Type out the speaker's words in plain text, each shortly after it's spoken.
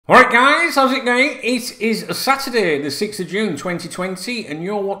Alright guys, how's it going? It is Saturday the 6th of June 2020 and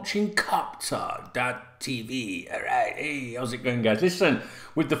you're watching KopTalk.tv. Alright, hey, how's it going guys? Listen,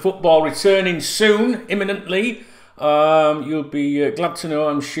 with the football returning soon, imminently, you'll be glad to know,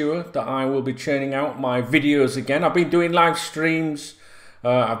 I'm sure, that I will be churning out my videos again. I've been doing live streams,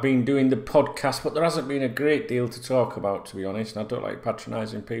 I've been doing the podcast, but there hasn't been a great deal to talk about, to be honest, and I don't like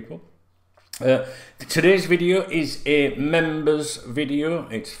patronising people. Today's video is a members video.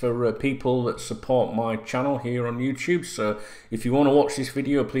 It's for people that support my channel here on YouTube. So if you want to watch this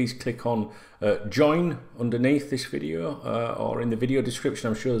video, please click on join underneath this video or in the video description.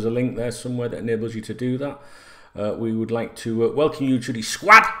 I'm sure there's a link there somewhere that enables you to do that. We would like to welcome you to the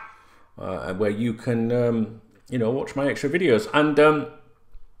squad where you can watch my extra videos. And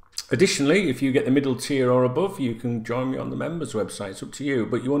additionally, if you get the middle tier or above, you can join me on the members website. It's up to you,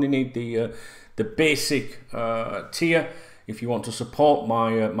 but you only need the basic tier if you want to support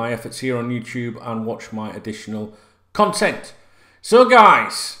my efforts here on YouTube and watch my additional content. So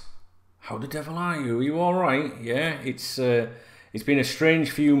guys, how the devil are you? Are you all right? Yeah, it's been a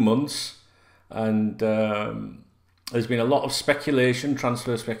strange few months, and there's been a lot of speculation,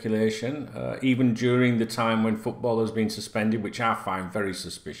 transfer speculation, even during the time when football has been suspended, which I find very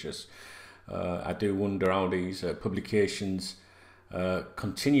suspicious. I do wonder how these publications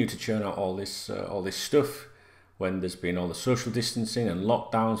continue to churn out all this stuff when there's been all the social distancing and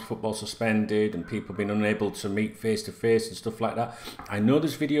lockdowns, football suspended, and people being unable to meet face to face and stuff like that. I know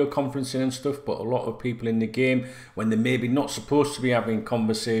there's video conferencing and stuff, but a lot of people in the game, when they're maybe not supposed to be having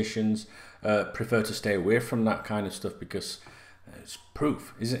conversations, prefer to stay away from that kind of stuff because it's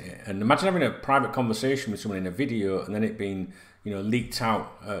proof, isn't it? And imagine having a private conversation with someone in a video and then it being, leaked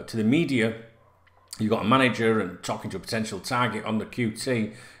out to the media. You've got a manager and talking to a potential target on the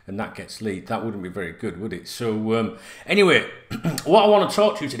QT, and that gets leaked. That wouldn't be very good, would it? So anyway, what I want to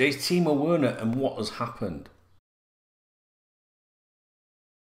talk to you today is Timo Werner and what has happened.